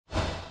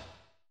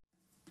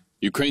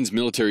Ukraine's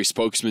military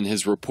spokesman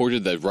has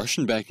reported that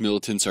Russian-backed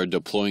militants are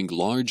deploying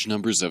large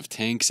numbers of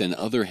tanks and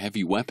other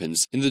heavy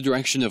weapons in the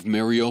direction of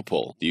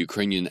Mariupol, the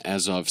Ukrainian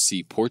Azov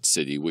Sea port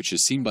city, which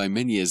is seen by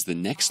many as the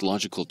next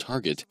logical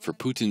target for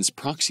Putin's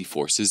proxy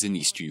forces in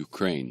eastern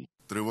Ukraine.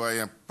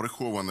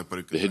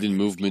 The hidden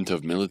movement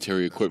of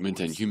military equipment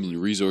and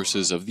human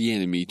resources of the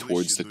enemy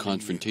towards the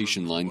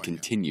confrontation line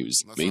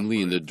continues,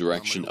 mainly in the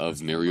direction of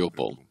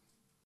Mariupol.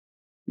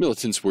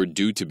 Militants were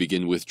due to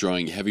begin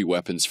withdrawing heavy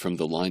weapons from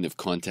the line of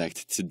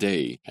contact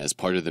today, as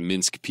part of the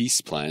Minsk peace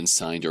plan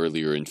signed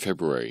earlier in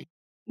February.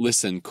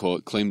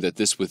 Lysenko claimed that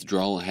this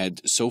withdrawal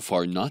had so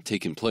far not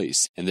taken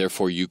place, and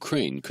therefore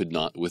Ukraine could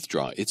not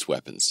withdraw its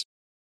weapons.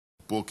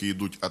 While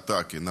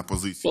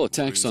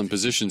attacks on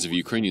positions of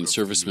Ukrainian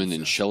servicemen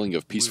and shelling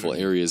of peaceful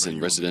areas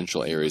and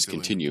residential areas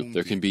continue,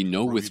 there can be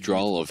no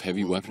withdrawal of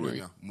heavy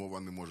weaponry.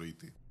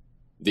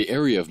 The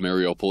area of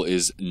Mariupol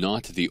is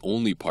not the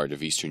only part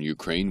of eastern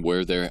Ukraine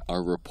where there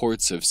are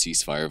reports of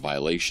ceasefire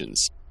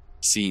violations.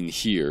 Seen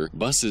here,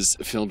 buses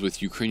filled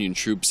with Ukrainian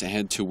troops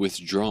had to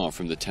withdraw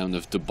from the town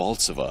of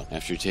Debaltseve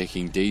after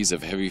taking days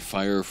of heavy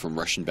fire from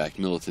Russian-backed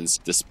militants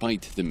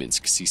despite the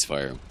Minsk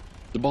ceasefire.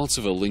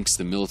 Debaltseve links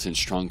the militant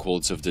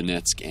strongholds of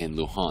Donetsk and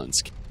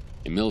Luhansk,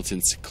 and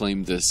militants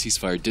claim the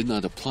ceasefire did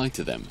not apply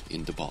to them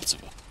in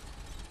Debaltseve.